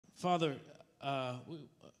Father,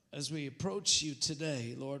 as we approach you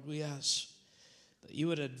today, Lord, we ask that you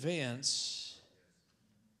would advance,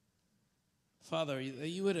 Father, that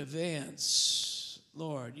you would advance,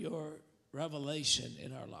 Lord, your revelation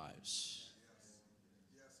in our lives.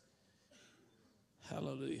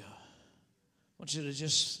 Hallelujah. I want you to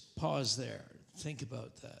just pause there. Think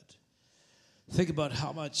about that. Think about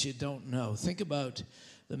how much you don't know. Think about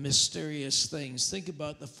the mysterious things. Think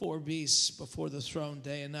about the four beasts before the throne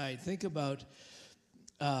day and night. Think about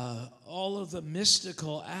all of the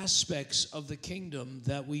mystical aspects of the kingdom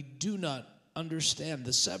that we do not understand,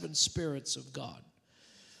 the seven spirits of God.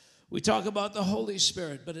 We talk about the Holy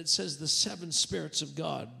Spirit, but it says the seven spirits of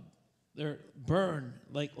God, they burn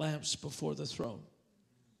like lamps before the throne.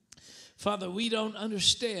 Father, we don't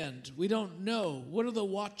understand. We don't know. What are the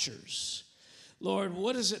watchers? Lord,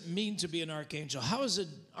 what does it mean to be an archangel? How is an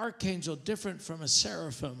archangel different from a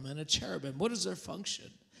seraphim and a cherubim? What is their function?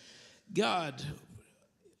 God,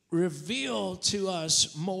 reveal to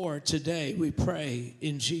us more today, we pray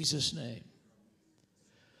in Jesus' name.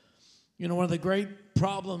 You know, one of the great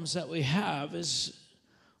problems that we have is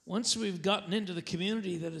once we've gotten into the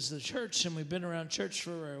community that is the church, and we've been around church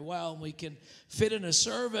for a while, and we can fit in a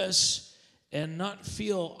service and not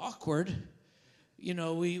feel awkward, you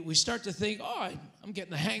know, we start to think, oh, I'm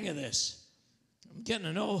getting the hang of this. I'm getting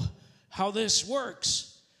to know how this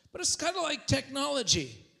works. But it's kind of like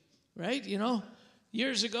technology, right? You know,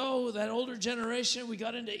 years ago, that older generation, we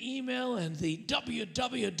got into email and the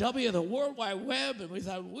www, the World Wide Web, and we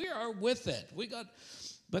thought, we are with it.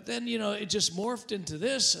 But then, you know, it just morphed into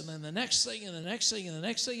this, and then the next thing, and the next thing, and the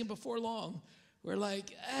next thing, and before long, we're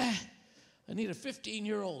like, I need a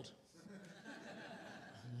 15-year-old.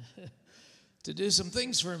 to do some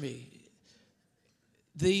things for me.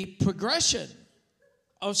 The progression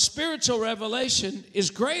of spiritual revelation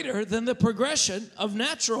is greater than the progression of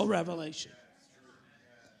natural revelation.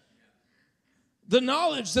 The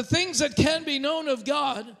knowledge, the things that can be known of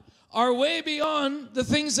God are way beyond the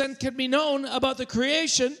things that can be known about the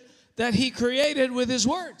creation that He created with His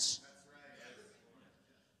words.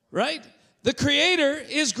 Right? The Creator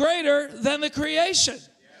is greater than the creation.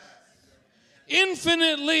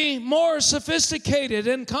 Infinitely more sophisticated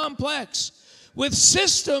and complex, with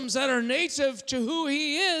systems that are native to who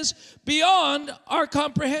He is beyond our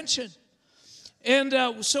comprehension.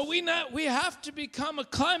 And so we have to become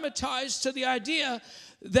acclimatized to the idea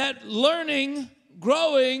that learning,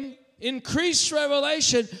 growing, increased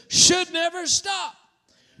revelation should never stop.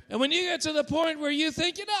 And when you get to the point where you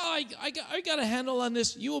think, you know, I got a handle on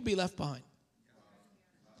this, you will be left behind.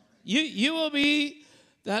 You will be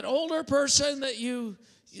that older person that you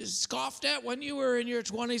scoffed at when you were in your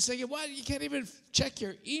 20s, thinking, what, you can't even check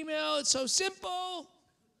your email, it's so simple.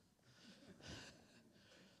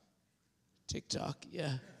 TikTok,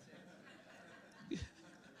 yeah.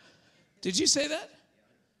 Did you say that?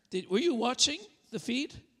 Were you watching the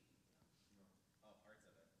feed?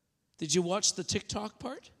 Did you watch the TikTok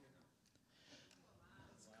part?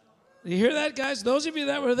 You hear that, guys? Those of you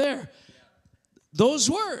that were there, those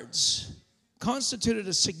words constituted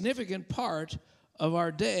a significant part of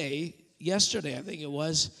our day yesterday. I think it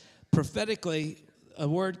was prophetically, a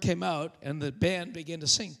word came out and the band began to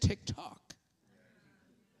sing TikTok.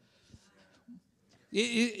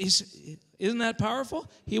 Isn't that powerful?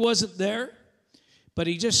 He wasn't there, but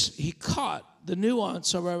he caught the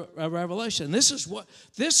nuance of a revelation. This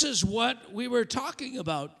is what we were talking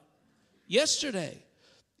about yesterday,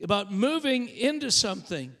 about moving into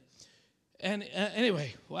something. And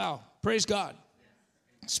anyway, wow, praise God.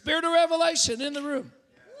 Spirit of revelation in the room.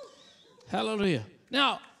 Hallelujah.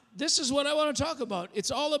 Now, this is what I want to talk about. It's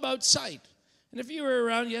all about sight. And if you were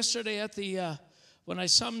around yesterday at the when I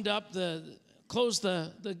summed up closed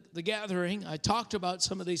the gathering, I talked about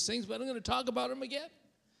some of these things, but I'm going to talk about them again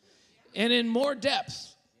and in more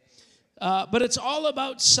depth. But it's all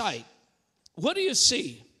about sight. What do you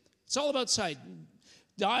see? It's all about sight.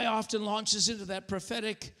 Di often launches into that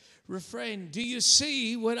prophetic refrain. Do you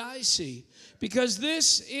see what I see? Because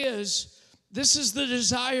this is the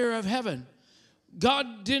desire of heaven.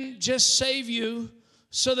 God didn't just save you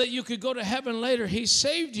so that you could go to heaven later. He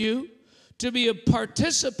saved you to be a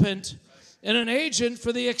participant and an agent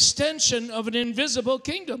for the extension of an invisible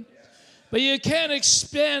kingdom. But you can't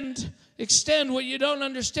extend what you don't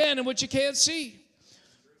understand and what you can't see.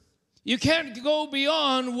 You can't go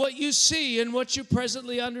beyond what you see and what you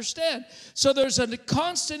presently understand. So there's a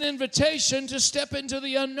constant invitation to step into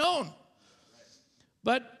the unknown.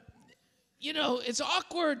 But, you know, it's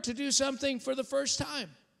awkward to do something for the first time.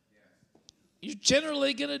 You're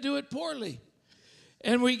generally going to do it poorly.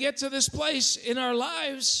 And we get to this place in our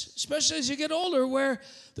lives, especially as you get older, where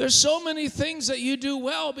there's so many things that you do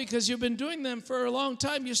well because you've been doing them for a long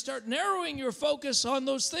time. You start narrowing your focus on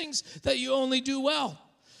those things that you only do well.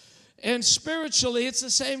 And spiritually, it's the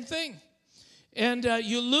same thing. And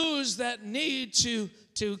you lose that need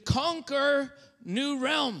to conquer new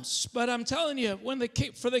realms. But I'm telling you,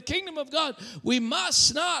 for the kingdom of God, we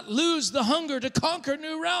must not lose the hunger to conquer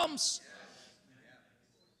new realms.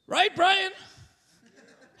 Right, Brian?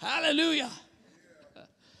 Hallelujah.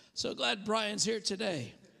 So glad Brian's here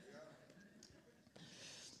today.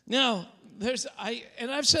 Now,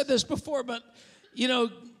 I've said this before, but, we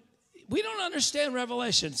don't understand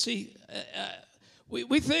Revelation. See,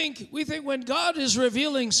 we think when God is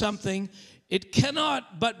revealing something, it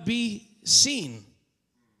cannot but be seen.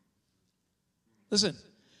 Listen,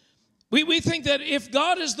 we think that if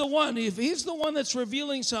God is the one, if he's the one that's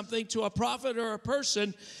revealing something to a prophet or a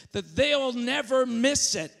person, that they'll never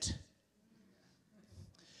miss it.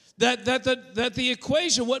 That the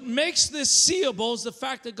equation, what makes this seeable is the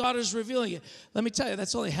fact that God is revealing it. Let me tell you,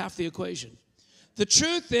 that's only half the equation. The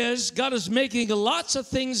truth is, God is making lots of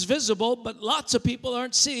things visible, but lots of people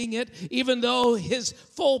aren't seeing it, even though his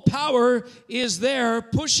full power is there,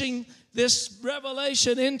 pushing this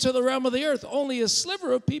revelation into the realm of the earth. Only a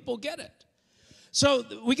sliver of people get it. So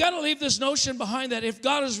we got to leave this notion behind that if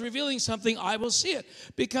God is revealing something, I will see it.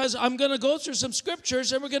 Because I'm going to go through some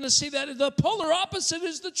scriptures and we're going to see that the polar opposite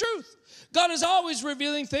is the truth. God is always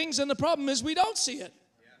revealing things, and the problem is we don't see it.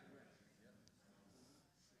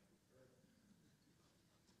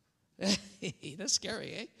 That's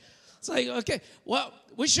scary, eh? It's like, okay, well,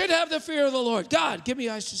 we should have the fear of the Lord. God, give me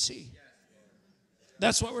eyes to see.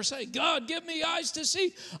 That's what we're saying. God, give me eyes to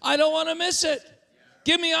see. I don't want to miss it.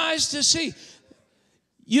 Give me eyes to see.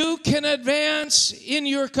 You can advance in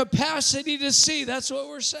your capacity to see. That's what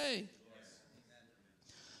we're saying.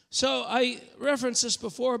 So I referenced this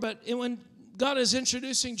before, but when God is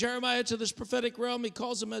introducing Jeremiah to this prophetic realm, he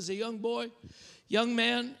calls him as a young boy, young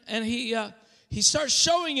man, and he starts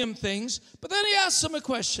showing him things, but then he asks him a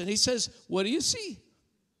question. He says, what do you see?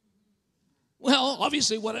 Well,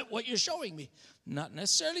 obviously, what you're showing me. Not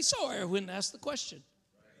necessarily so, or I wouldn't ask the question.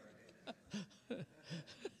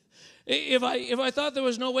 If I thought there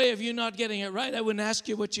was no way of you not getting it right, I wouldn't ask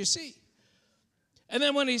you what you see. And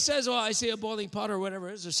then when he says, well, I see a boiling pot or whatever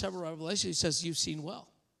it is, there's several revelations, he says, you've seen well.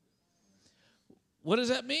 What does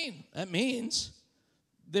that mean? That means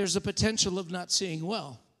there's a potential of not seeing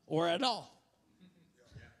well or at all.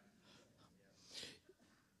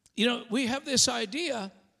 We have this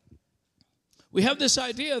idea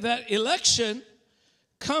that election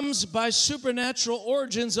comes by supernatural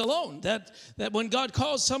origins alone. That when God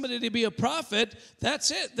calls somebody to be a prophet,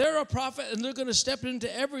 that's it. They're a prophet and they're going to step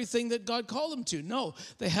into everything that God called them to. No,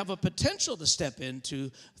 they have a potential to step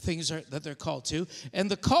into things that they're called to.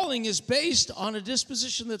 And the calling is based on a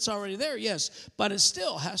disposition that's already there, yes, but it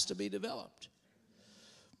still has to be developed.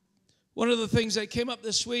 One of the things that came up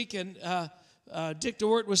this week, and Dick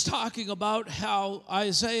DeWert was talking about how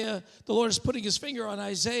Isaiah, the Lord is putting his finger on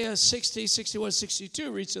Isaiah 60, 61,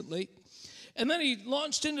 62 recently. And then he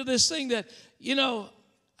launched into this thing that,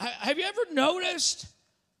 have you ever noticed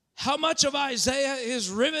how much of Isaiah is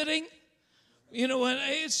riveting? And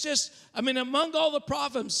it's just, among all the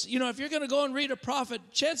prophets, if you're going to go and read a prophet,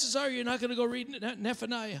 chances are you're not going to go read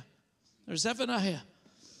Nephaniah or Zephaniah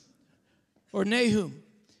or Nahum.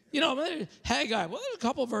 Haggai, well, there's a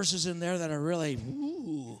couple verses in there that are really,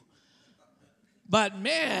 ooh. But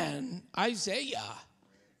man, Isaiah.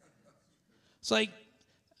 It's like,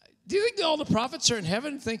 do you think all the prophets are in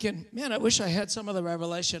heaven thinking, man, I wish I had some of the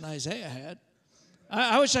revelation Isaiah had?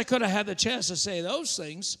 I wish I could have had the chance to say those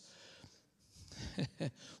things.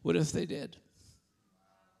 What if they did?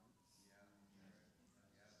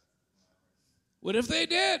 What if they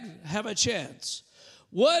did have a chance?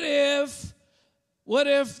 What if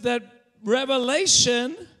that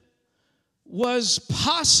revelation was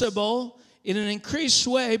possible in an increased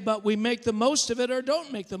way, but we make the most of it or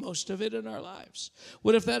don't make the most of it in our lives?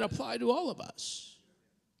 What if that applied to all of us?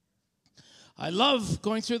 I love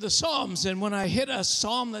going through the Psalms, and when I hit a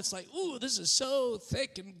psalm that's like, ooh, this is so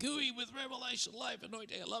thick and gooey with revelation, life,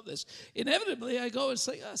 anointing, I love this. Inevitably, I go and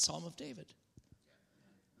say, Psalm of David.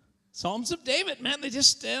 Psalms of David, man, they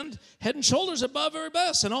just stand head and shoulders above everybody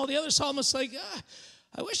else. And all the other psalmists like,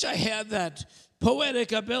 I wish I had that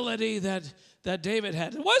poetic ability that David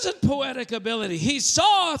had. It wasn't poetic ability. He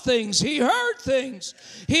saw things. He heard things.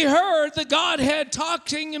 He heard the Godhead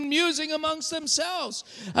talking and musing amongst themselves.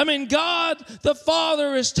 God the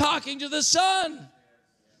Father is talking to the Son.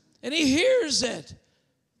 And he hears it.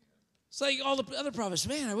 It's like all the other prophets,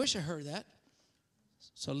 man, I wish I heard that.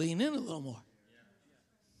 So lean in a little more.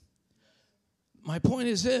 My point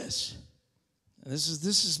is this, and this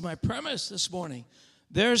is my premise this morning.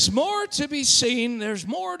 There's more to be seen, there's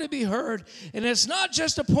more to be heard, and it's not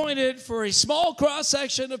just appointed for a small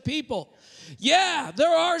cross-section of people. Yeah,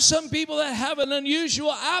 there are some people that have an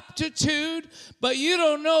unusual aptitude, but you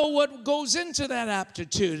don't know what goes into that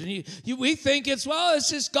aptitude. And we think it's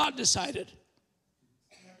just God decided,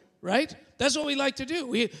 right? That's what we like to do.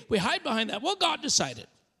 We hide behind that. Well, God decided.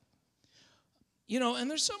 You know, and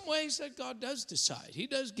there's some ways that God does decide. He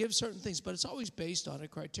does give certain things, but it's always based on a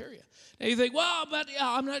criteria. Now you think, well, but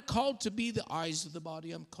I'm not called to be the eyes of the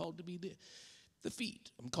body. I'm called to be the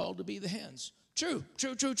feet. I'm called to be the hands. True.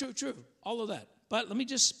 All of that. But let me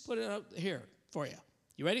just put it out here for you.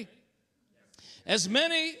 You ready? As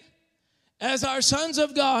many as our sons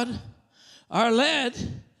of God are led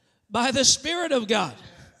by the Spirit of God.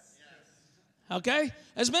 Okay?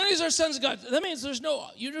 As many as our sons of God. That means there's no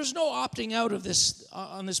opting out of this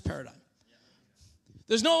on this paradigm.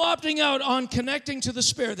 There's no opting out on connecting to the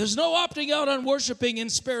Spirit. There's no opting out on worshiping in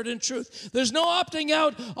spirit and truth. There's no opting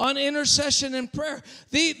out on intercession and prayer.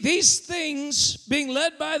 These things, being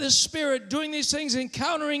led by the Spirit, doing these things,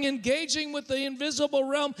 encountering, engaging with the invisible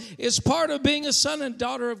realm, is part of being a son and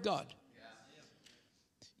daughter of God.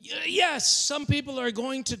 Yes, some people are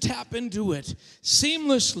going to tap into it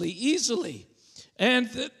seamlessly, easily.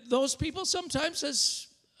 And those people sometimes, as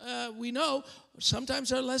we know,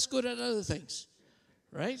 sometimes are less good at other things.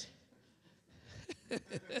 Right?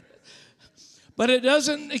 But it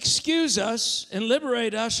doesn't excuse us and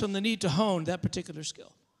liberate us from the need to hone that particular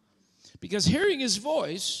skill. Because hearing his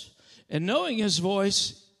voice and knowing his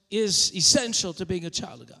voice is essential to being a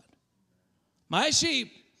child of God. My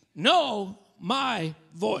sheep know my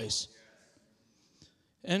voice.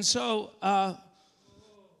 And so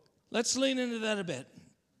let's lean into that a bit.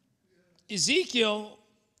 In Ezekiel,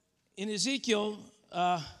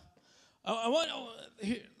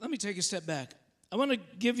 let me take a step back. I want to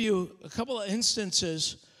give you a couple of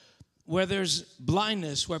instances where there's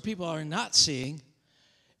blindness, where people are not seeing,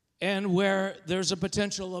 and where there's a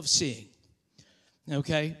potential of seeing.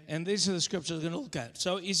 Okay? And these are the scriptures we're going to look at.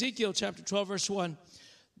 So Ezekiel chapter 12, verse 1.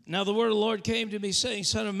 Now the word of the Lord came to me, saying,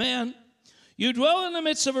 Son of man, you dwell in the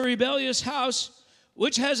midst of a rebellious house,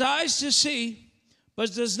 which has eyes to see,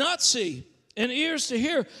 but does not see, and ears to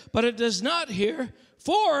hear, but it does not hear,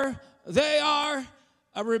 for they are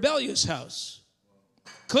a rebellious house.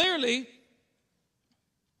 Clearly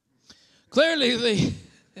the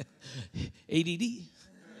ADD.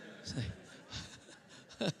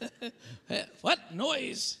 What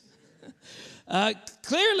noise?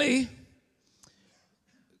 Clearly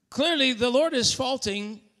the Lord is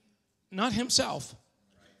faulting not himself.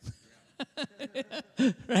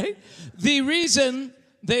 Right? The reason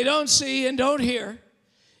they don't see and don't hear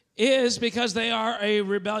is because they are a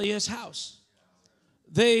rebellious house.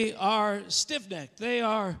 They are stiff-necked. They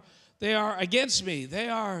are against me. They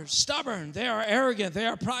are stubborn. They are arrogant. They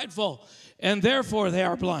are prideful. And therefore they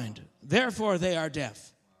are blind. Therefore they are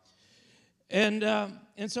deaf. And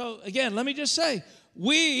so, again, let me just say,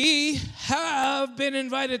 we have been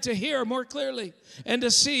invited to hear more clearly and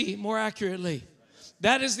to see more accurately.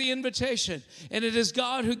 That is the invitation, and it is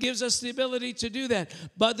God who gives us the ability to do that.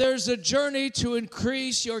 But there's a journey to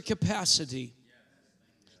increase your capacity.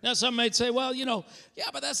 Now, some might say, well, yeah,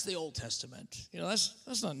 but that's the Old Testament.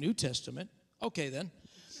 That's not New Testament. Okay, then.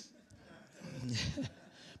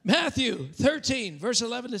 Matthew 13, verse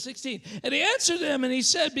 11 to 16. And he answered them, and he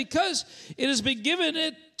said, because it has been given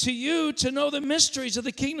it to you to know the mysteries of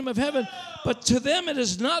the kingdom of heaven, but to them it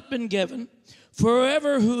has not been given. For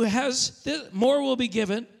whoever who has more will be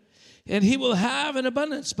given, and he will have an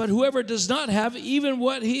abundance. But whoever does not have, even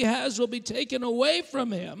what he has will be taken away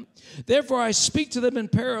from him. Therefore I speak to them in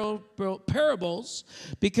parables,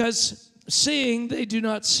 because seeing they do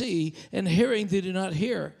not see, and hearing they do not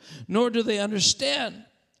hear, nor do they understand.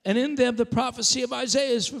 And in them the prophecy of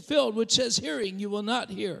Isaiah is fulfilled, which says, hearing you will not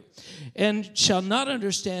hear, and shall not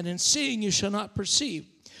understand, and seeing you shall not perceive.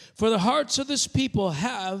 For the hearts of this people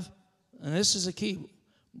have, and this is a key,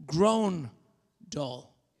 grown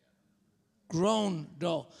dull. Grown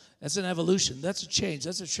dull. That's an evolution. That's a change.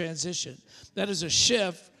 That's a transition. That is a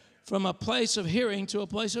shift from a place of hearing to a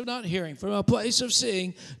place of not hearing, from a place of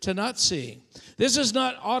seeing to not seeing. This is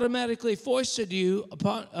not automatically foisted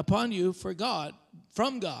upon you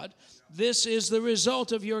from God. This is the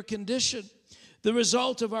result of your condition, the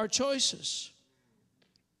result of our choices.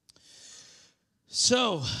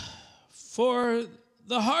 So, for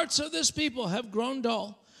the hearts of this people have grown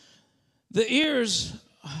dull, the ears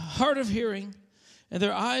hard of hearing, and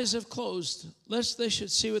their eyes have closed, lest they should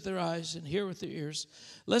see with their eyes and hear with their ears,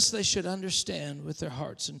 lest they should understand with their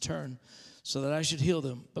hearts and turn, so that I should heal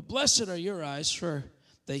them. But blessed are your eyes, for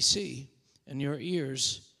they see, and your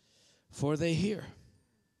ears, for they hear.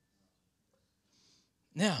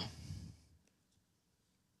 Now,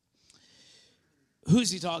 who's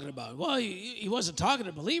he talking about? Well, he wasn't talking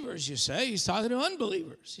to believers, you say. He's talking to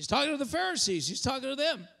unbelievers. He's talking to the Pharisees. He's talking to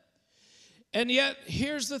them. And yet,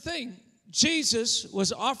 here's the thing. Jesus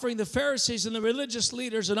was offering the Pharisees and the religious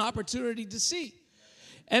leaders an opportunity to see.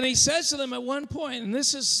 And he says to them at one point, and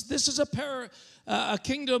this is a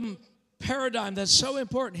kingdom paradigm that's so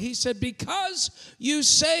important. He said, because you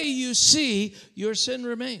say you see, your sin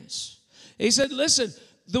remains. He said, listen,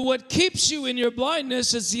 what keeps you in your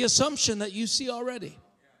blindness is the assumption that you see already.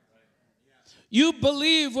 You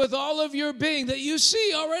believe with all of your being that you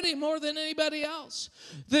see already more than anybody else.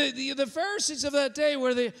 The Pharisees of that day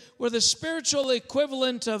were the spiritual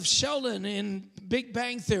equivalent of Sheldon in Big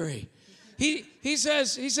Bang Theory. He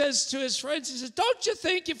says to his friends, he says, don't you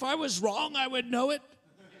think if I was wrong, I would know it?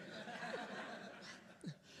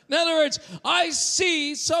 In other words, I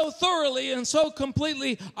see so thoroughly and so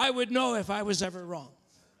completely, I would know if I was ever wrong.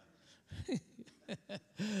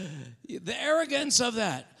 The arrogance of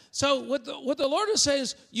that. So what the Lord is saying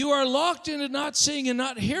is, you are locked into not seeing and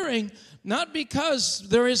not hearing, not because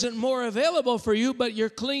there isn't more available for you, but you're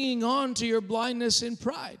clinging on to your blindness in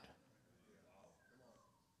pride.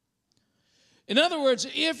 In other words,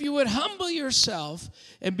 if you would humble yourself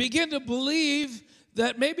and begin to believe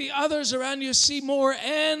that maybe others around you see more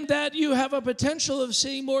and that you have a potential of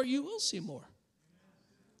seeing more, you will see more.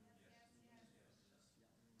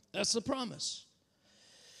 That's the promise.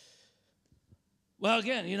 Well,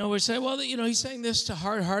 again, we're saying, well, he's saying this to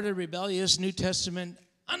hard-hearted, rebellious, New Testament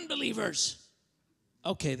unbelievers.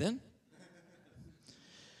 Okay, then.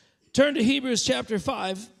 Turn to Hebrews chapter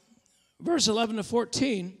 5, verse 11 to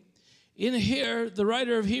 14. In here, the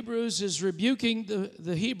writer of Hebrews is rebuking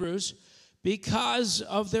the Hebrews because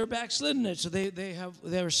of their backslidenness. So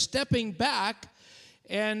they're stepping back,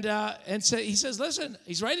 and so he says, listen,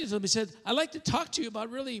 he's writing to them. He said, I'd like to talk to you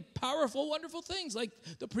about really powerful, wonderful things like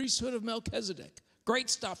the priesthood of Melchizedek.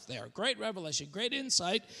 Great stuff there, great revelation, great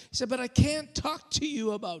insight. He said, but I can't talk to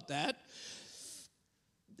you about that.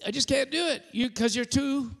 I just can't do it because you're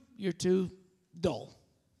too dull.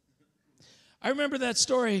 I remember that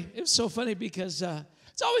story. It was so funny because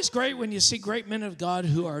it's always great when you see great men of God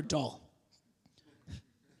who are dull.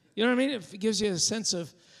 You know what I mean? It gives you a sense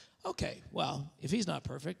of, okay, well, if he's not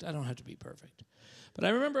perfect, I don't have to be perfect. But I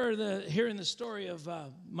remember hearing the story of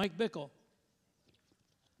Mike Bickle.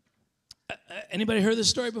 Anybody heard this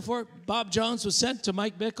story before? Bob Jones was sent to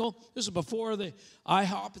Mike Bickle. This was before the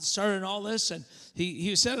IHOP had started and all this. And he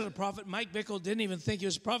was sent as a prophet. Mike Bickle didn't even think he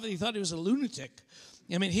was a prophet. He thought he was a lunatic.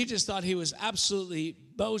 I mean, he just thought he was absolutely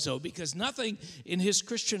bozo because nothing in his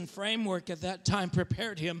Christian framework at that time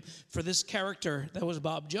prepared him for this character that was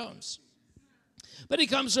Bob Jones. But he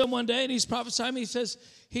comes to him one day and he's prophesying. He says,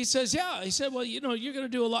 yeah. He said, well, you're going to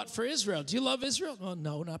do a lot for Israel. Do you love Israel? Well,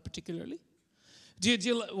 no, not particularly.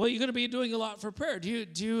 Well, you're going to be doing a lot for prayer. Do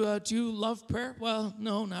you love prayer? Well,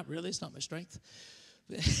 no, not really. It's not my strength.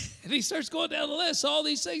 And he starts going down the list, all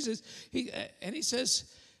these things. He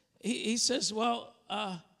says, well,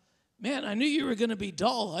 man, I knew you were going to be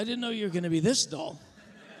dull. I didn't know you were going to be this dull.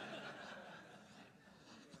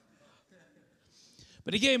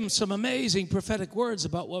 But he gave him some amazing prophetic words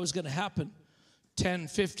about what was going to happen 10,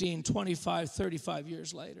 15, 25, 35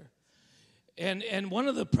 years later. And one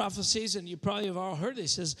of the prophecies, and you probably have all heard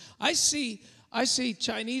this, says, I see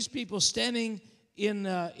Chinese people standing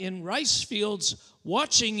in rice fields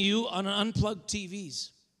watching you on unplugged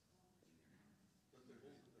TVs.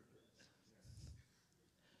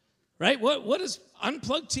 Right? What is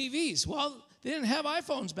unplugged TVs? Well, they didn't have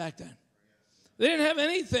iPhones back then. They didn't have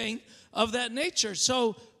anything of that nature.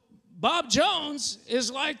 So Bob Jones is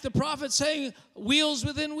like the prophet saying, wheels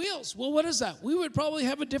within wheels. Well, what is that? We would probably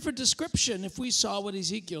have a different description if we saw what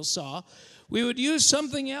Ezekiel saw. We would use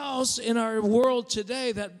something else in our world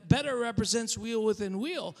today that better represents wheel within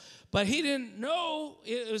wheel. But he didn't know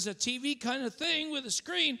it was a TV kind of thing with a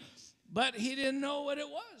screen, but he didn't know what it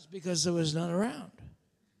was because there was none around.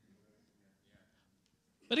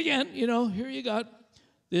 But again, here you got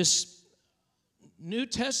this New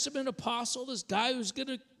Testament apostle, this guy who's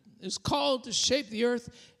is called to shape the earth,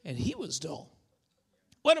 and he was dull.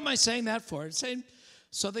 What am I saying that for? I'm saying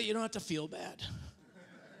so that you don't have to feel bad.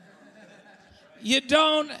 You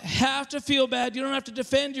don't have to feel bad. You don't have to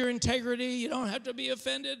defend your integrity. You don't have to be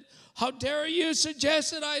offended. How dare you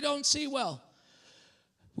suggest that I don't see well?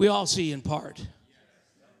 We all see in part.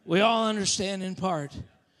 We all understand in part.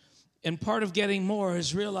 And part of getting more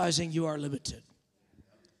is realizing you are limited.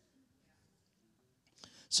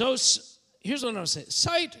 So here's what I'm saying.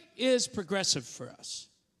 Sight is progressive for us.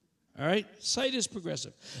 All right? Sight is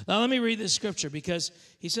progressive. Now let me read this scripture because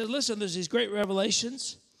he says, listen, there's these great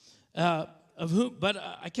revelations of whom, but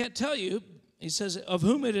I can't tell you. He says, of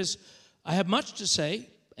whom it is, I have much to say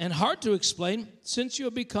and hard to explain since you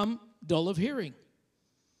have become dull of hearing.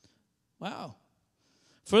 Wow.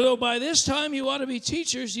 For though by this time you ought to be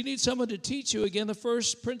teachers, you need someone to teach you again the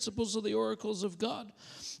first principles of the oracles of God,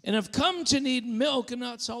 and have come to need milk and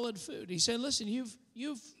not solid food. He said, listen,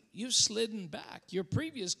 you've slidden back. Your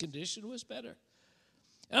previous condition was better.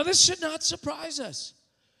 Now this should not surprise us.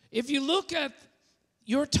 If you look at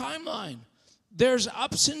your timeline, there's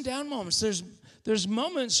ups and down moments. There's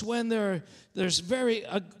moments when there's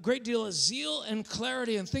a great deal of zeal and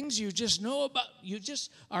clarity and things you just know about, you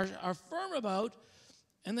just are firm about,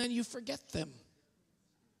 and then you forget them.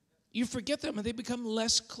 You forget them, and they become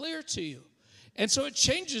less clear to you. And so it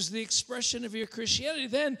changes the expression of your Christianity.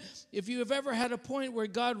 Then, if you have ever had a point where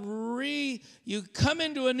you come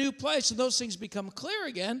into a new place and those things become clear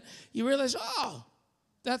again, you realize, oh,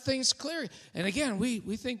 that thing's clear. And again, we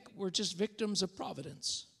think we're just victims of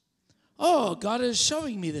providence. Oh, God is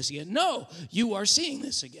showing me this again. No, you are seeing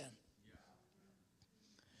this again.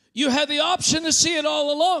 You had the option to see it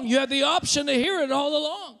all along. You had the option to hear it all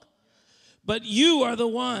along. But you are the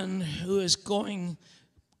one who is going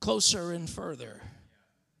closer and further.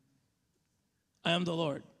 I am the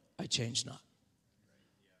Lord. I change not.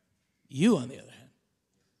 You, on the other hand,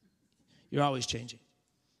 you're always changing.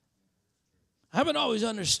 I haven't always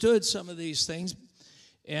understood some of these things.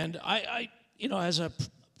 And I as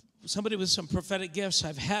somebody with some prophetic gifts,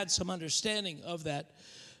 I've had some understanding of that.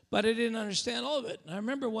 But I didn't understand all of it. And I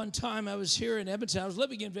remember one time I was here in Edmonton. I was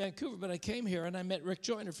living in Vancouver, but I came here and I met Rick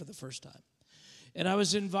Joyner for the first time. And I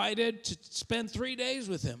was invited to spend 3 days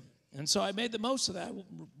with him. And so I made the most of that. I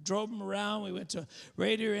drove him around. We went to a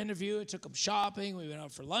radio interview. I took him shopping. We went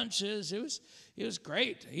out for lunches. It was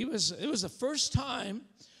great. It was the first time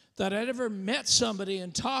that I'd ever met somebody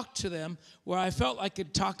and talked to them where I felt I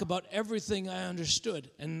could talk about everything I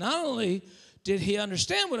understood. And not only did he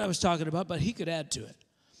understand what I was talking about, but he could add to it.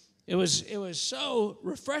 It was so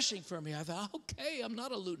refreshing for me. I thought, okay, I'm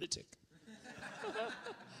not a lunatic.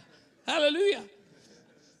 Hallelujah.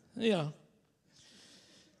 Yeah.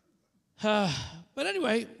 But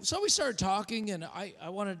anyway, so we started talking, and I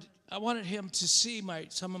wanted him to see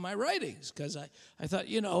some of my writings because I thought,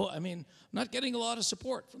 I'm not getting a lot of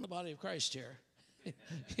support from the body of Christ here.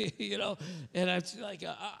 And I was like,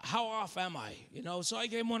 how off am I? So I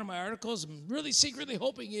gave him one of my articles. I'm really secretly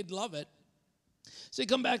hoping he'd love it. So he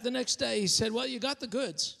come back the next day. He said, well, you got the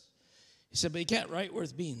goods. He said, but you can't write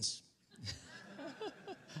worth beans.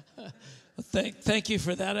 Thank you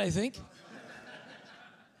for that, I think.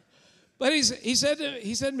 But he said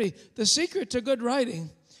to me, the secret to good writing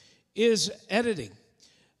is editing.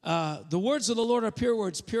 The words of the Lord are pure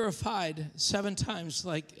words, purified 7 times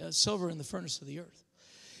like silver in the furnace of the earth.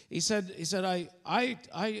 He said, I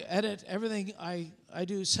edit everything I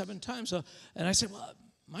do 7 times. And I said, well,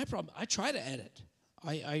 my problem, I try to edit.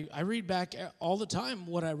 I read back all the time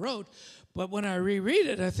what I wrote, but when I reread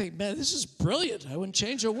it, I think, man, this is brilliant. I wouldn't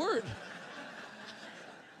change a word.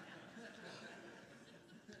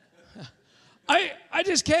 I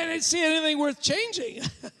just can't see anything worth changing.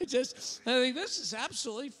 I think this is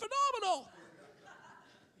absolutely phenomenal.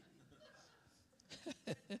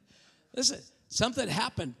 Listen, something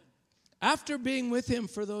happened after being with him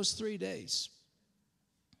for those 3 days.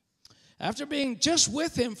 After being just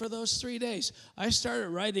with him for those 3 days, I started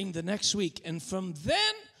writing the next week. And from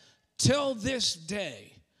then till this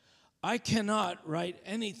day, I cannot write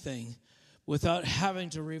anything without having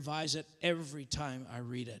to revise it every time I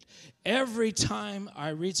read it. Every time I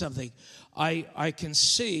read something, I can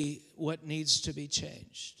see what needs to be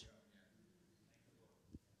changed.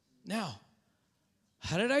 Now,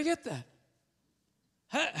 how did I get that?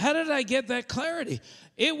 How did I get that clarity?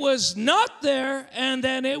 It was not there, and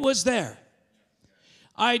then it was there.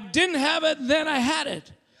 I didn't have it, then I had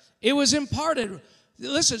it. It was imparted.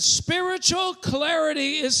 Listen, spiritual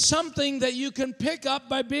clarity is something that you can pick up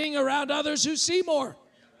by being around others who see more.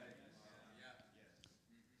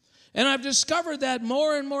 And I've discovered that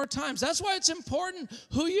more and more times. That's why it's important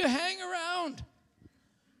who you hang around.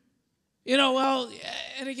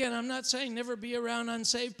 And again, I'm not saying never be around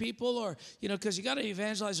unsaved people or, because you got to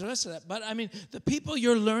evangelize the rest of that. But, the people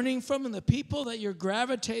you're learning from and the people that you're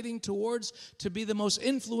gravitating towards to be the most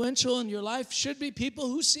influential in your life should be people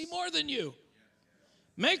who see more than you.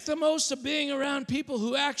 Make the most of being around people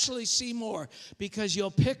who actually see more, because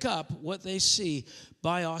you'll pick up what they see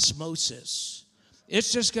by osmosis.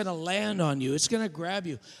 It's just going to land on you. It's going to grab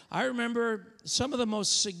you. I remember some of the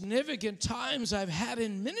most significant times I've had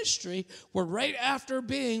in ministry were right after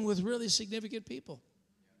being with really significant people.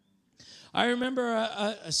 I remember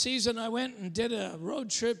a season I went and did a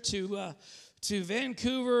road trip to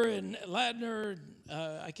Vancouver and Ladner.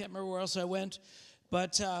 I can't remember where else I went.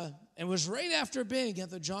 But it was right after being at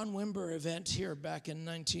the John Wimber event here back in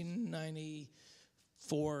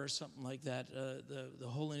 1994 or something like that, the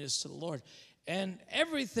Holiness to the Lord. And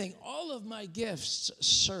everything, all of my gifts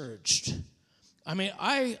surged. I mean,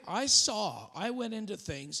 I went into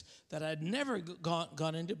things that I'd never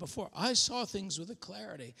gone into before. I saw things with a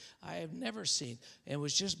clarity I have never seen. And it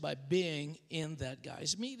was just by being in that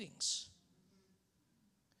guy's meetings.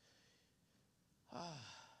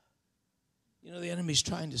 You know, the enemy's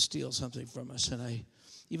trying to steal something from us. And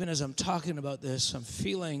even as I'm talking about this, I'm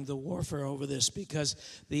feeling the warfare over this, because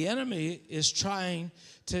the enemy is trying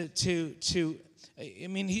the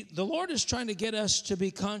Lord is trying to get us to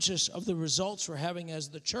be conscious of the results we're having as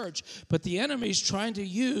the church, but the enemy's trying to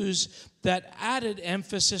use that added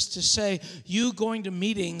emphasis to say, you going to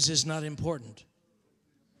meetings is not important.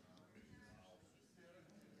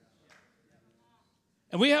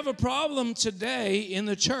 And we have a problem today in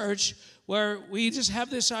the church where we just have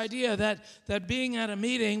this idea that being at a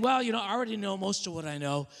meeting, well, you know, I already know most of what I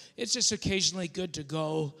know. It's just occasionally good to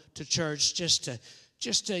go to church just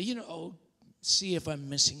to you know, see if I'm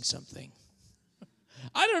missing something.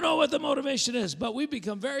 I don't know what the motivation is, but we've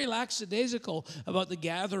become very lackadaisical about the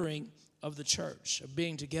gathering of the church, of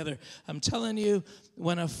being together. I'm telling you,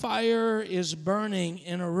 when a fire is burning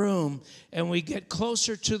in a room and we get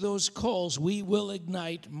closer to those coals, we will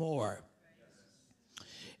ignite more.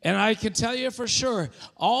 And I can tell you for sure,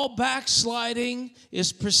 all backsliding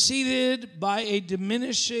is preceded by a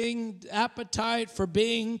diminishing appetite for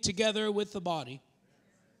being together with the body.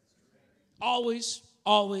 Always,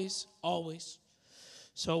 always, always.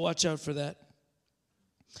 So watch out for that.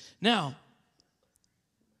 Now,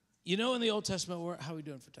 you know, in the Old Testament, how are we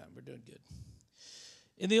doing for time? We're doing good.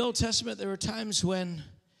 In the Old Testament, there were times when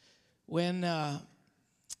and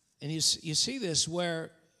you see this, where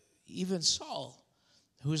even Saul,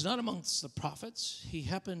 who was not amongst the prophets, he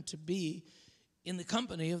happened to be in the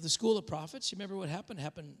company of the school of prophets. You remember what happened? It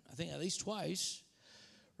happened, I think, at least twice,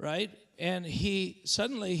 right? And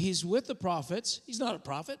he's with the prophets. He's not a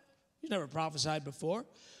prophet. He's never prophesied before.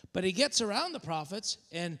 But he gets around the prophets,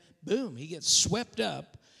 and boom, he gets swept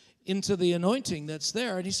up into the anointing that's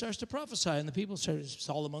there, and he starts to prophesy, and the people start to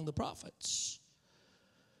Saul among the prophets.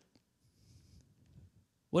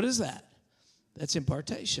 What is that? That's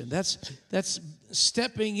impartation. That's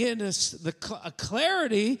stepping into a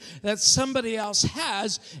clarity that somebody else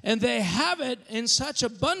has, and they have it in such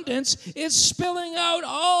abundance, it's spilling out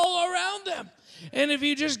all around them. And if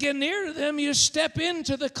you just get near to them, you step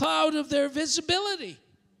into the cloud of their visibility.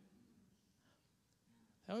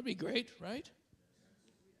 That would be great, right?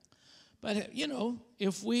 But, you know,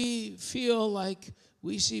 if we feel like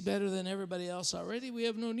we see better than everybody else already, we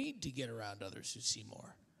have no need to get around others who see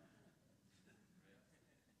more.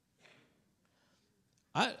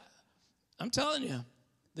 I'm telling you,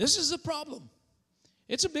 this is a problem.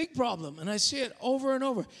 It's a big problem, and I see it over and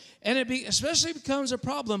over. And especially becomes a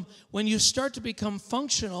problem when you start to become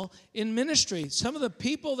functional in ministry. Some of the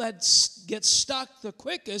people that get stuck the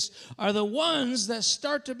quickest are the ones that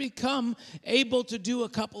start to become able to do a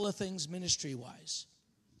couple of things ministry-wise.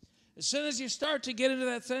 As soon as you start to get into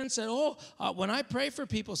that sense that, when I pray for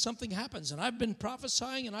people, something happens. And I've been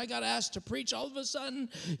prophesying and I got asked to preach. All of a sudden,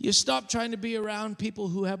 you stop trying to be around people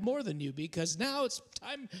who have more than you, because now it's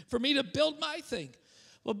time for me to build my thing.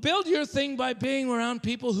 Well, build your thing by being around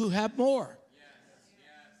people who have more. Yes.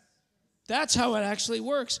 That's how it actually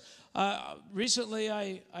works. Recently,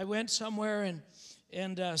 I went somewhere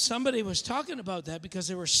and somebody was talking about that, because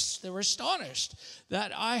they were astonished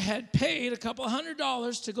that I had paid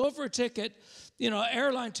 $200 to go for a ticket,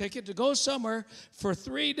 airline ticket, to go somewhere for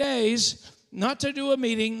 3 days, not to do a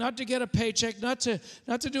meeting, not to get a paycheck, not to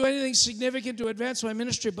do anything significant to advance my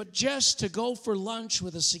ministry, but just to go for lunch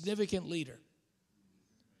with a significant leader.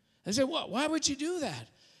 I said, why would you do that?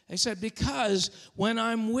 I said, because when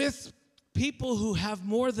I'm with people who have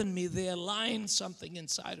more than me, they align something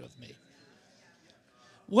inside of me.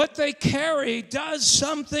 What they carry does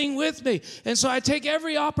something with me. And so I take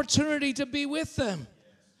every opportunity to be with them.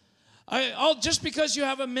 Just because you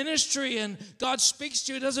have a ministry and God speaks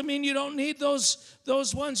to you doesn't mean you don't need those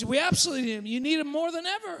ones. We absolutely need them. You need them more than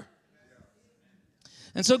ever.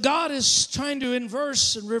 And so God is trying to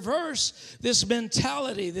inverse and reverse this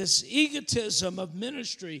mentality, this egotism of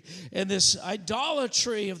ministry, and this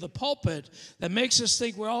idolatry of the pulpit that makes us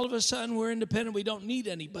think we're all of a sudden we're independent, we don't need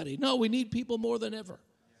anybody. No, we need people more than ever.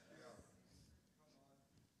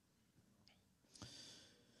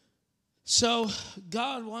 So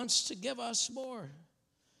God wants to give us more.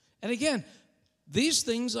 And again, these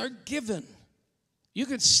things are given. You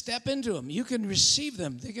can step into them. You can receive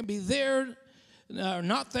them. They can be there,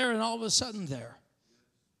 not there, and all of a sudden there.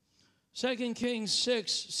 2 Kings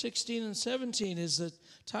 6:16 and 17 is the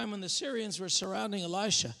time when the Syrians were surrounding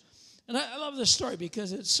Elisha. And I love this story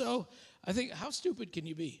because it's so, I think, how stupid can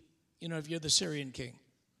you be, if you're the Syrian king?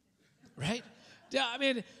 Right? Yeah, I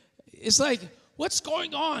mean, it's like, what's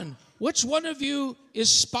going on? Which one of you is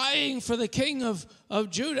spying for the king of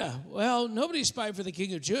Judah? Well, nobody's spying for the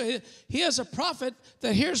king of Judah. He has a prophet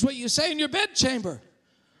that hears what you say in your bedchamber.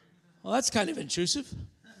 Well, that's kind of intrusive.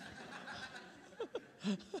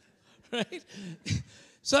 Right?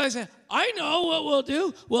 So I said, I know what we'll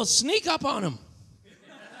do. We'll sneak up on him.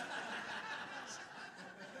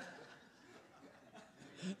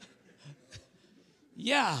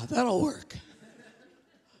 Yeah, that'll work.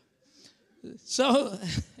 So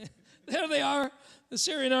there they are. The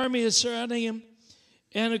Syrian army is surrounding him.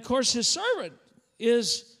 And, of course, his servant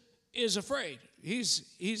is afraid.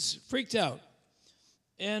 He's freaked out.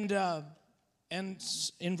 And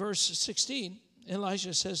in verse 16,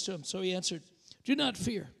 Elisha says to him, so he answered, do not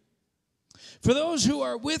fear. For those who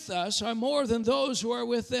are with us are more than those who are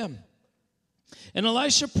with them. And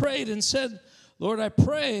Elisha prayed and said, Lord, I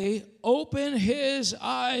pray, open his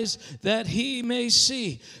eyes that he may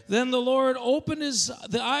see. Then the Lord opened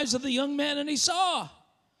the eyes of the young man, and he saw.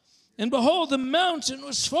 And behold, the mountain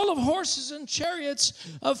was full of horses and chariots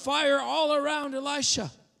of fire all around Elisha.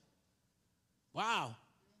 Wow.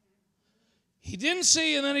 He didn't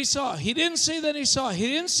see, and then he saw. He didn't see, then he saw. He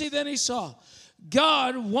didn't see, then he saw.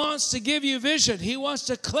 God wants to give you vision. He wants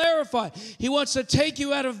to clarify. He wants to take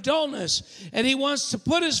you out of dullness. And he wants to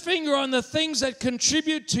put his finger on the things that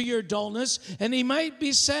contribute to your dullness. And he might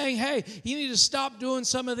be saying, hey, you need to stop doing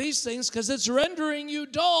some of these things because it's rendering you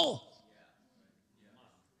dull.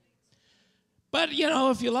 But,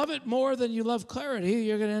 if you love it more than you love clarity,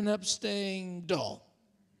 you're going to end up staying dull.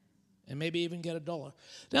 And maybe even get a duller.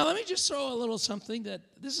 Now, let me just throw a little something that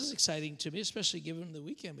this is exciting to me, especially given the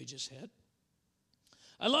weekend we just had.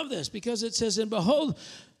 I love this because it says, and behold,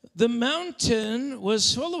 the mountain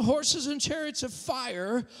was full of horses and chariots of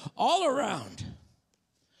fire all around.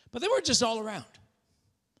 But they weren't just all around.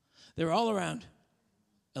 They were all around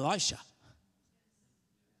Elisha.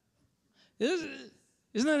 Isn't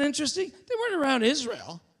that interesting? They weren't around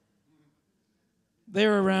Israel. They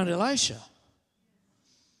were around Elisha.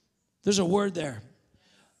 There's a word there.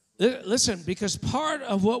 Listen, because part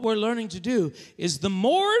of what we're learning to do is the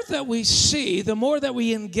more that we see, the more that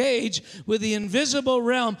we engage with the invisible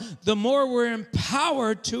realm, the more we're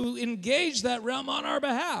empowered to engage that realm on our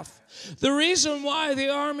behalf. The reason why the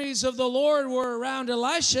armies of the Lord were around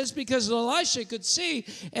Elisha is because Elisha could see,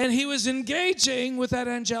 and he was engaging with that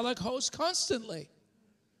angelic host constantly.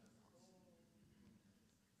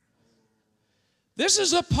 This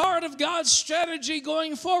is a part of God's strategy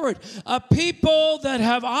going forward. A people that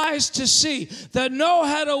have eyes to see, that know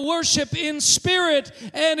how to worship in spirit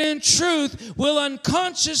and in truth, will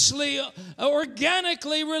unconsciously,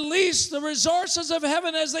 organically release the resources of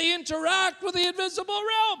heaven as they interact with the invisible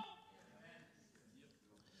realm.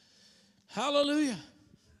 Hallelujah.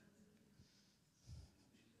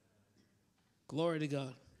 Glory to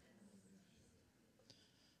God.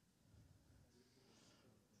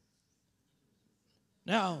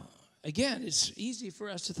 Now, again, it's easy for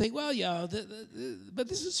us to think, well, yeah, but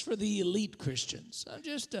this is for the elite Christians. I'm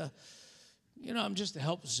just a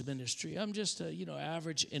helps ministry. I'm just a,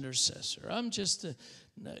 average intercessor. I'm just a,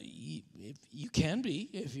 no, you can be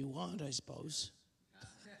if you want, I suppose.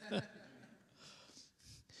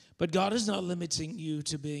 But God is not limiting you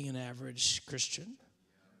to being an average Christian.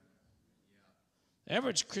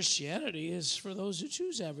 Average Christianity is for those who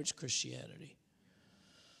choose average Christianity.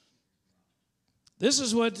 This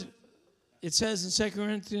is what it says in 2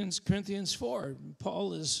 Corinthians 4.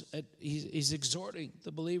 Paul he's exhorting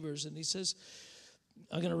the believers, and he says,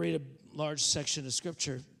 I'm going to read a large section of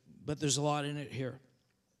Scripture, but there's a lot in it here.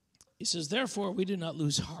 He says, therefore, we do not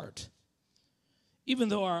lose heart. Even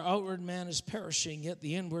though our outward man is perishing, yet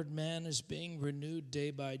the inward man is being renewed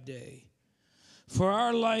day by day. For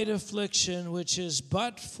our light affliction, which is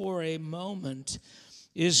but for a moment,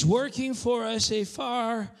 is working for us a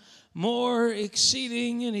far more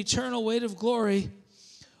exceeding and eternal weight of glory,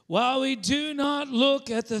 While we do not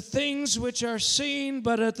look at the things which are seen,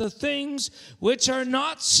 but at the things which are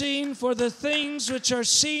not seen, for the things which are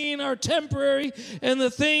seen are temporary, and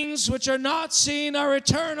the things which are not seen are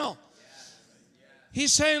eternal.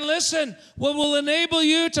 He's saying, listen, what will enable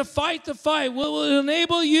you to fight the fight, what will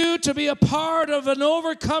enable you to be a part of an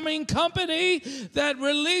overcoming company that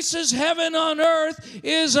releases heaven on earth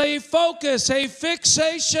is a focus, a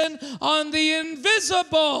fixation on the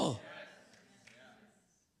invisible.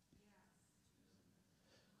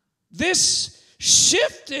 This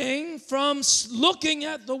shifting from looking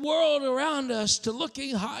at the world around us to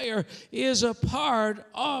looking higher is a part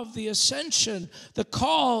of the ascension, the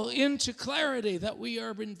call into clarity that we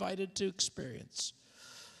are invited to experience.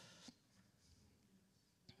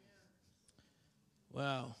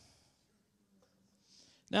 Wow.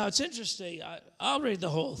 Now, it's interesting. I'll read the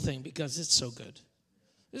whole thing because it's so good.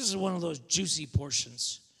 This is one of those juicy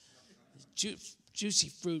portions. Juicy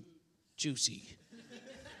fruit, juicy.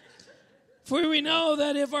 For we know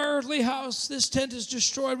that if our earthly house, this tent, is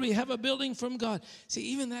destroyed, we have a building from God. See,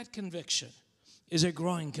 even that conviction is a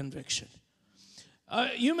growing conviction.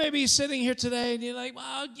 You may be sitting here today and you're like,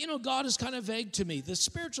 well, God is kind of vague to me. The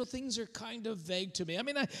spiritual things are kind of vague to me. I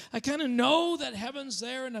mean, I kind of know that heaven's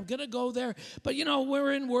there and I'm going to go there. But,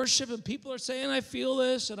 we're in worship and people are saying, I feel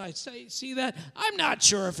this and I see that. I'm not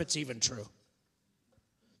sure if it's even true.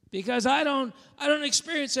 Because I don't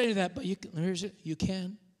experience any of that. But you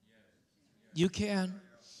can. You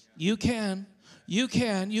can.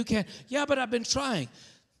 Yeah, but I've been trying.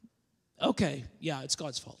 Okay, yeah, it's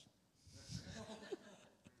God's fault.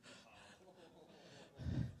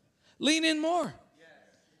 Lean in more.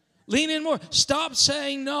 Lean in more. Stop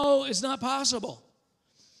saying no, it's not possible.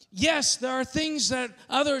 Yes, there are things that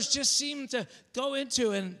others just seem to go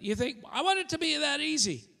into and you think, I want it to be that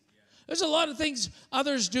easy. There's a lot of things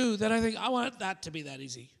others do that I think, I want that to be that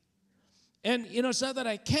easy. And, it's not that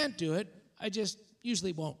I can't do it. I just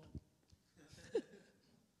usually won't.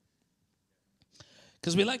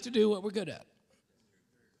 Because we like to do what we're good at.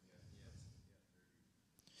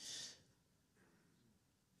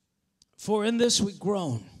 For in this we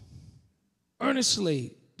groan,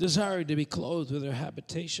 earnestly desiring to be clothed with our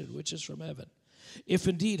habitation, which is from heaven. If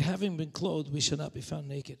indeed, having been clothed, we shall not be found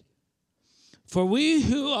naked. For we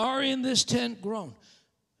who are in this tent groan.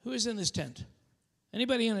 Who is in this tent?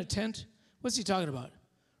 Anybody in a tent? What's he talking about?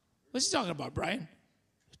 What's he talking about, Brian?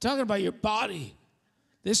 He's talking about your body,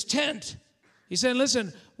 this tent. He said,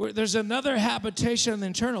 listen, there's another habitation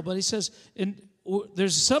internal, but he says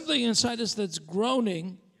there's something inside us that's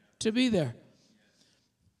groaning to be there.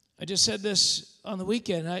 I just said this on the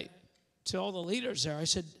weekend to all the leaders there. I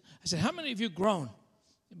said, how many of you groan?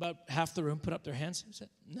 About half the room put up their hands. I said,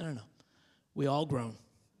 no. We all groan.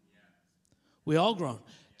 We all groan.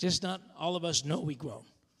 Just not all of us know we groan.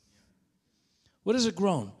 What is a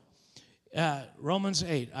groan? Romans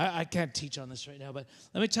 8. I can't teach on this right now, but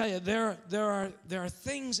let me tell you, there are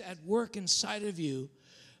things at work inside of you,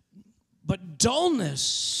 but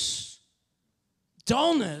dullness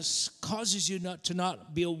causes you to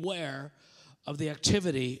not be aware of the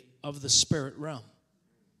activity of the spirit realm.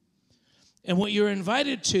 And what you're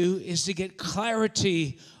invited to is to get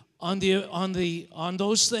clarity on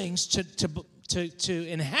those things to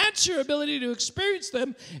enhance your ability to experience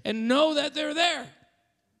them and know that they're there.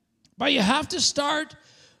 But you have to start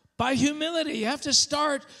by humility. You have to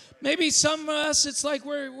start. Maybe some of us, it's like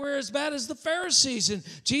we're as bad as the Pharisees. And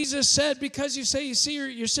Jesus said, because you say you see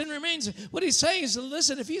your sin remains. What he's saying is,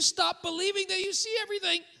 listen, if you stop believing that you see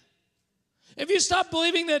everything, if you stop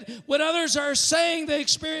believing that what others are saying the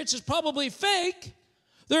experience is probably fake,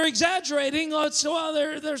 they're exaggerating,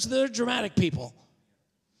 they're dramatic people.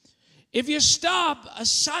 If you stop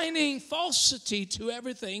assigning falsity to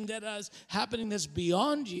everything that is happening that's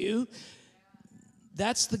beyond you,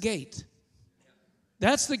 that's the gate.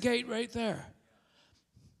 That's the gate right there.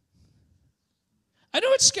 I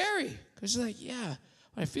know it's scary because it's like, yeah,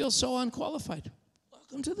 I feel so unqualified.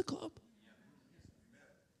 Welcome to the club.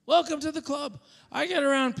 Welcome to the club. I get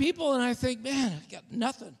around people and I think, man, I got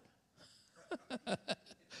nothing.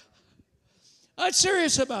 I'm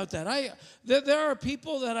serious about that. There are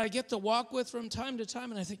people that I get to walk with from time to time,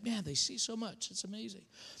 and I think, man, they see so much. It's amazing.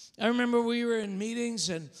 I remember we were in meetings,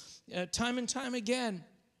 and time again,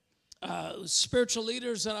 spiritual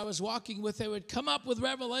leaders that I was walking with, they would come up with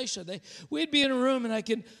revelation. We'd be in a room,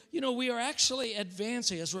 and we are actually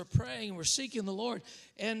advancing as we're praying, we're seeking the Lord,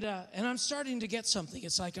 and I'm starting to get something.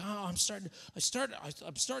 It's like, I'm starting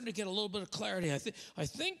to get a little bit of clarity. I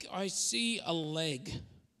think I see a leg.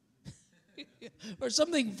 Or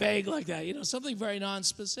something vague like that, something very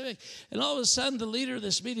non-specific. And all of a sudden, the leader of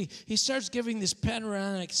this meeting, he starts giving this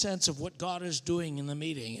panoramic sense of what God is doing in the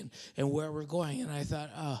meeting and where we're going. And I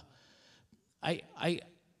thought,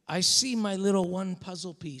 I see my little one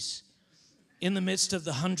puzzle piece in the midst of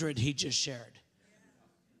the 100 he just shared.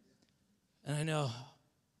 And I know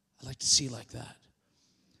I'd like to see like that.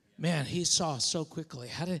 Man, he saw so quickly.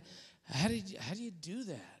 How do you do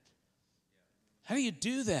that? How do you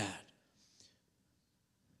do that?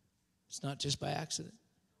 It's not just by accident.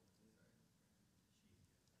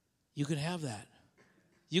 You can have that.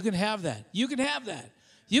 You can have that. You can have that.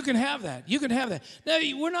 You can have that. You can have that. Now,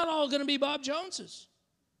 we're not all going to be Bob Joneses.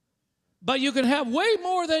 But you can have way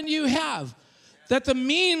more than you have. That the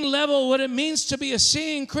mean level, what it means to be a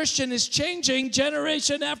seeing Christian, is changing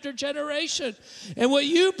generation after generation. And what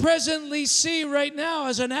you presently see right now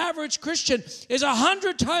as an average Christian is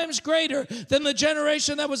 100 times greater than the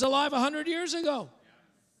generation that was alive 100 years ago.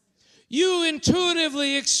 You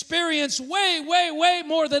intuitively experience way, way, way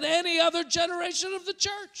more than any other generation of the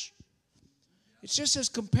church. It's just as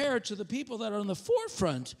compared to the people that are on the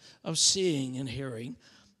forefront of seeing and hearing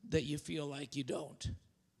that you feel like you don't.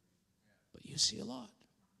 But you see a lot.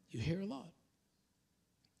 You hear a lot.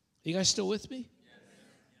 Are you guys still with me?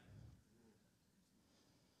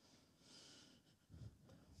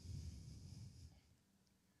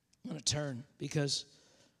 I'm going to turn because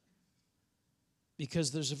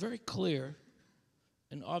there's a very clear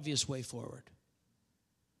and obvious way forward.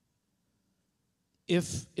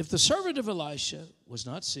 If the servant of Elisha was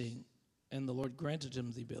not seeing, and the Lord granted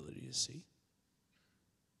him the ability to see,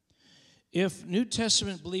 if New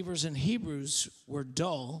Testament believers in Hebrews were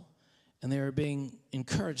dull and they were being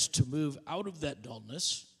encouraged to move out of that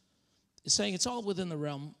dullness, it's saying it's all within the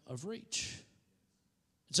realm of reach.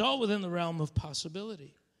 It's all within the realm of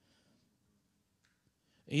possibility.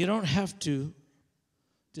 You don't have to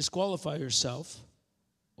disqualify yourself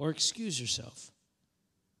or excuse yourself.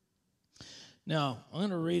 Now, I'm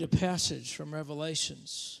going to read a passage from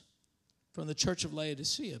Revelations from the church of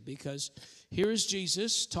Laodicea, because here is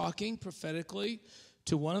Jesus talking prophetically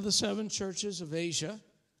to one of the 7 churches of Asia.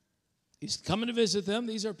 He's coming to visit them.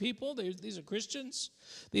 These are people, these are Christians.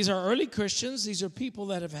 These are early Christians. These are people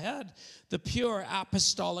that have had the pure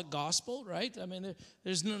apostolic gospel, right? I mean,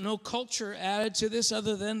 there's no culture added to this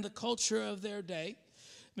other than the culture of their day.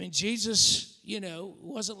 I mean, Jesus,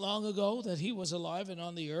 wasn't long ago that he was alive and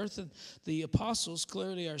on the earth, and the apostles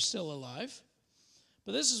clearly are still alive.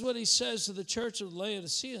 But this is what he says to the church of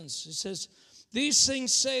Laodiceans. He says, "These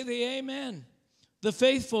things say the Amen, the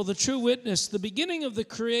faithful, the true witness, the beginning of the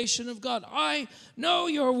creation of God. I know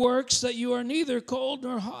your works, that you are neither cold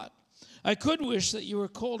nor hot. I could wish that you were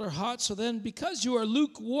cold or hot, so then because you are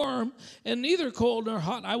lukewarm and neither cold nor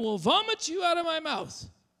hot, I will vomit you out of my mouth."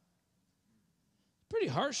 Pretty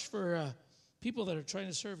harsh for people that are trying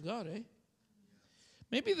to serve God, eh?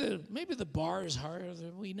 Maybe the bar is higher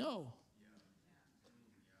than we know.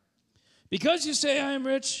 Because you say, "I am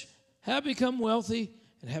rich, have become wealthy,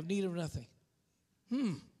 and have need of nothing."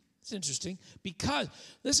 It's interesting. Because,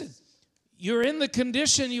 listen, you're in the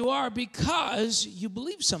condition you are because you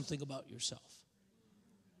believe something about yourself.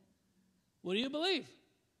 What do you believe?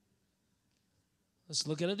 Let's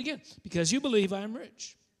look at it again. Because you believe I am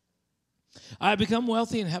rich. I have become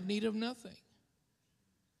wealthy and have need of nothing.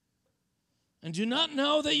 And do not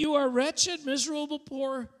know that you are wretched, miserable,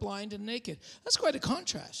 poor, blind, and naked. That's quite a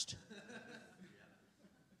contrast.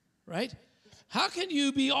 Right? How can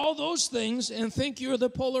you be all those things and think you're the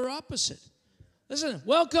polar opposite? Listen,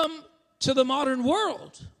 welcome to the modern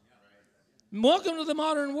world. Welcome to the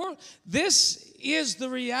modern world. This is the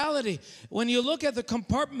reality. When you look at the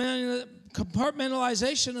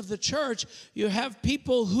compartmentalization of the church, you have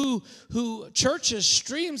people who churches,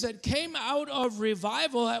 streams that came out of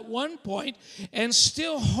revival at one point and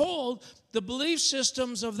still hold the belief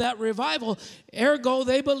systems of that revival. Ergo,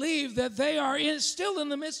 they believe that they are still in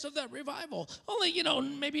the midst of that revival. Only,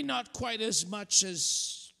 maybe not quite as much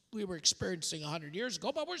as we were experiencing 100 years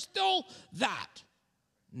ago, but we're still that.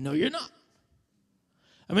 No, you're not.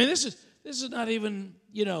 I mean, this is not even,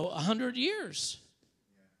 100 years.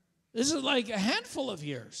 This is like a handful of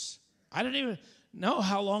years. I don't even know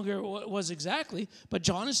how long it was exactly, but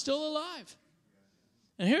John is still alive.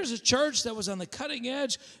 And here's a church that was on the cutting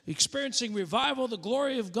edge, experiencing revival, the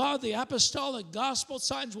glory of God, the apostolic gospel,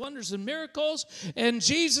 signs, wonders, and miracles. And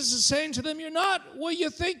Jesus is saying to them, "You're not what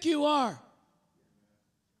you think you are."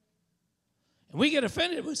 And we get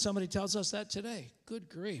offended when somebody tells us that today. Good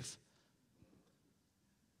grief.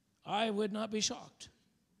 I would not be shocked.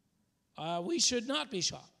 We should not be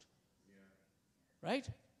shocked. Right?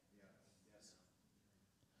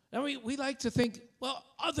 Now, we like to think, well,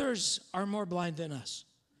 others are more blind than us.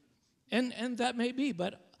 And that may be,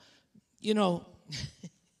 but, you know,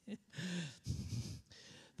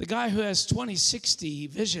 the guy who has 20/60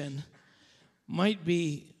 vision might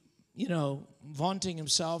be, you know, vaunting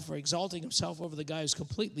himself or exalting himself over the guy who's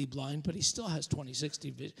completely blind, but he still has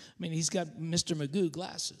 20/60 vision. I mean, he's got Mr. Magoo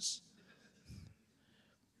glasses.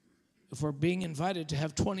 If we're being invited to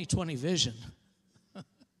have 20/20 vision,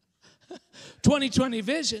 20/20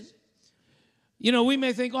 vision, you know, we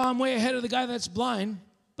may think, oh, I'm way ahead of the guy that's blind,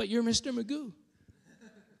 but you're Mr. Magoo.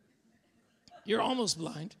 You're almost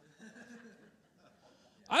blind.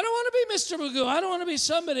 I don't want to be Mr. Magoo. I don't want to be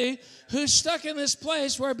somebody who's stuck in this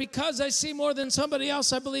place where because I see more than somebody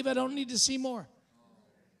else, I believe I don't need to see more.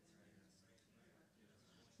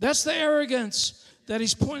 That's the arrogance that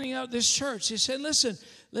he's pointing out this church. He said, listen,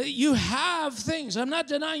 you have things. I'm not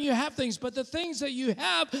denying you have things, but the things that you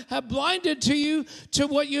have blinded to you to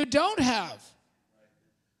what you don't have.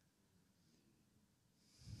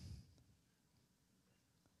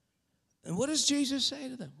 And what does Jesus say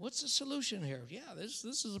to them? What's the solution here? Yeah, this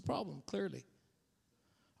is a problem, clearly.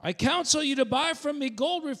 I counsel you to buy from me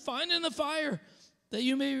gold refined in the fire, that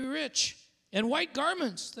you may be rich, and white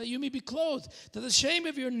garments, that you may be clothed, that the shame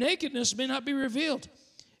of your nakedness may not be revealed,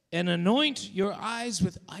 and anoint your eyes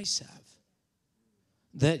with eye salve,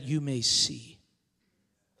 that you may see.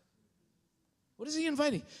 What is he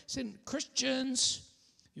inviting? He's saying, Christians,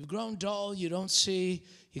 you've grown dull, you don't see,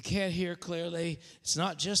 you can't hear clearly. It's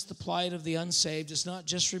not just the plight of the unsaved. It's not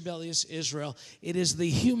just rebellious Israel. It is the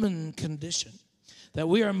human condition that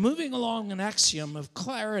we are moving along an axiom of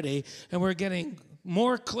clarity, and we're getting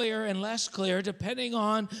more clear and less clear depending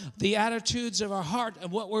on the attitudes of our heart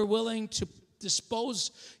and what we're willing to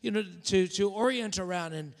dispose, you know, to orient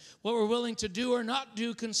around, and what we're willing to do or not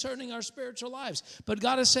do concerning our spiritual lives. But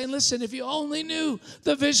God is saying, listen, if you only knew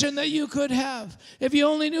the vision that you could have, if you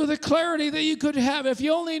only knew the clarity that you could have, if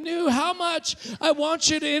you only knew how much I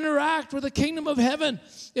want you to interact with the kingdom of heaven,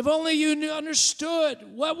 if only you knew, understood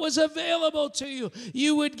what was available to you,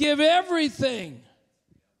 you would give everything.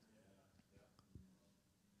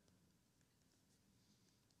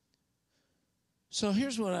 So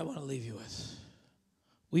here's what I want to leave you with.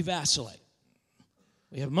 We vacillate.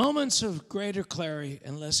 We have moments of greater clarity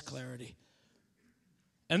and less clarity.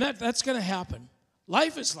 And that's going to happen.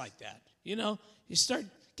 Life is like that. You know, you start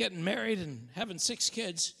getting married and having 6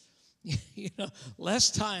 kids, you know,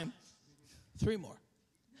 less time, 3 more.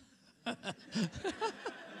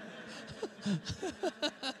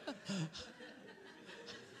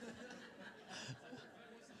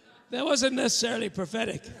 That wasn't necessarily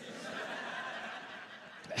prophetic.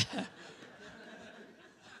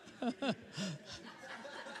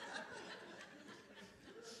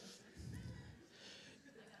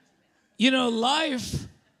 You know, life,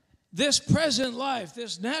 this present life,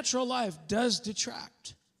 this natural life does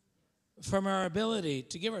detract from our ability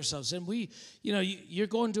to give ourselves. And we, you know, you're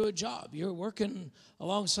going to a job. You're working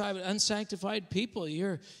alongside unsanctified people.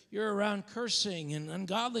 You're around cursing and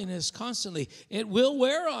ungodliness constantly. It will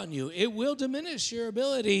wear on you. It will diminish your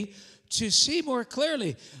ability to see more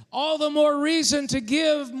clearly. All the more reason to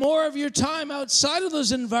give more of your time outside of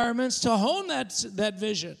those environments to hone that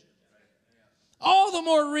vision. All the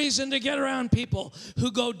more reason to get around people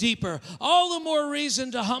who go deeper. All the more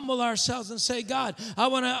reason to humble ourselves and say, God, I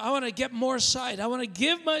want to get more sight. I want to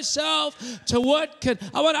give myself to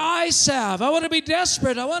I want eye salve. I want to be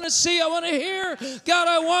desperate. I want to see. I want to hear. God,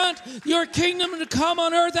 I want your kingdom to come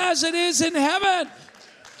on earth as it is in heaven.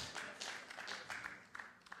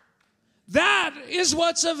 That is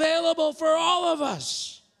what's available for all of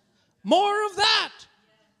us. More of that,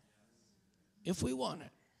 if we want it.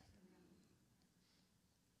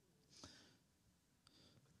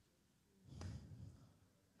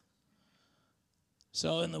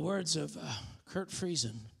 So in the words of Kurt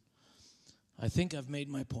Friesen, I think I've made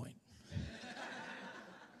my point.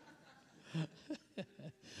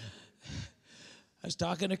 I was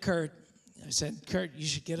talking to Kurt. I said, Kurt, you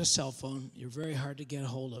should get a cell phone. You're very hard to get a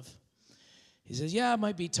hold of. He says, yeah, it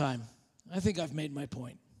might be time. I think I've made my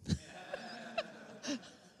point.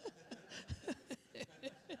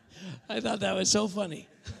 I thought that was so funny.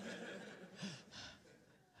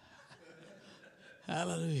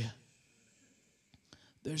 Hallelujah.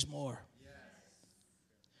 There's more.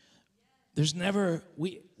 There's never,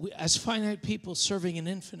 we as finite people serving an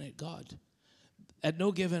infinite God, at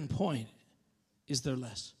no given point is there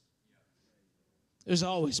less. There's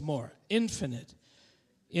always more. Infinite.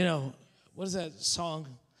 You know, what is that song,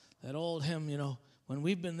 that old hymn, you know, when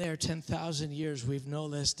we've been there 10,000 years, we've no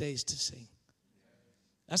less days to sing.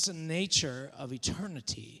 That's the nature of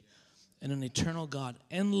eternity. and an eternal God.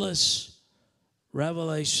 Endless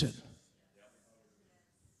revelation.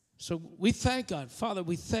 So we thank God. Father,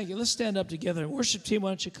 we thank you. Let's stand up together. Worship team,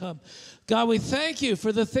 why don't you come? God, we thank you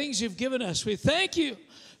for the things you've given us. We thank you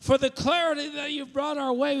for the clarity that you've brought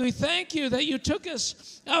our way. We thank you that you took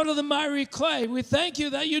us out of the miry clay. We thank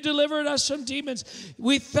you that you delivered us from demons.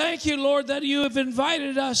 We thank you, Lord, that you have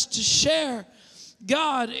invited us to share,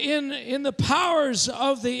 God, in the powers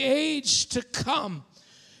of the age to come.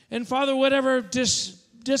 And Father, whatever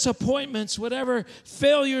disappointments, whatever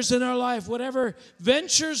failures in our life, whatever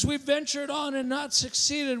ventures we've ventured on and not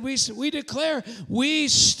succeeded, we declare we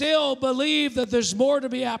still believe that there's more to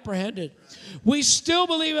be apprehended. We still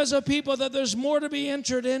believe as a people that there's more to be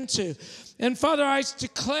entered into. And Father, I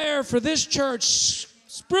declare for this church,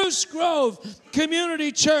 Spruce Grove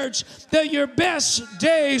Community Church, that your best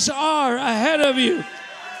days are ahead of you.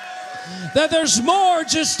 That there's more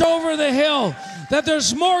just over the hill. That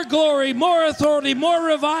there's more glory, more authority, more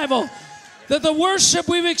revival. That the worship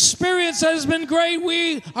we've experienced has been great.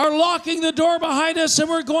 We are locking the door behind us and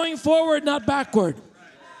we're going forward, not backward.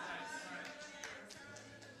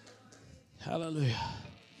 Hallelujah.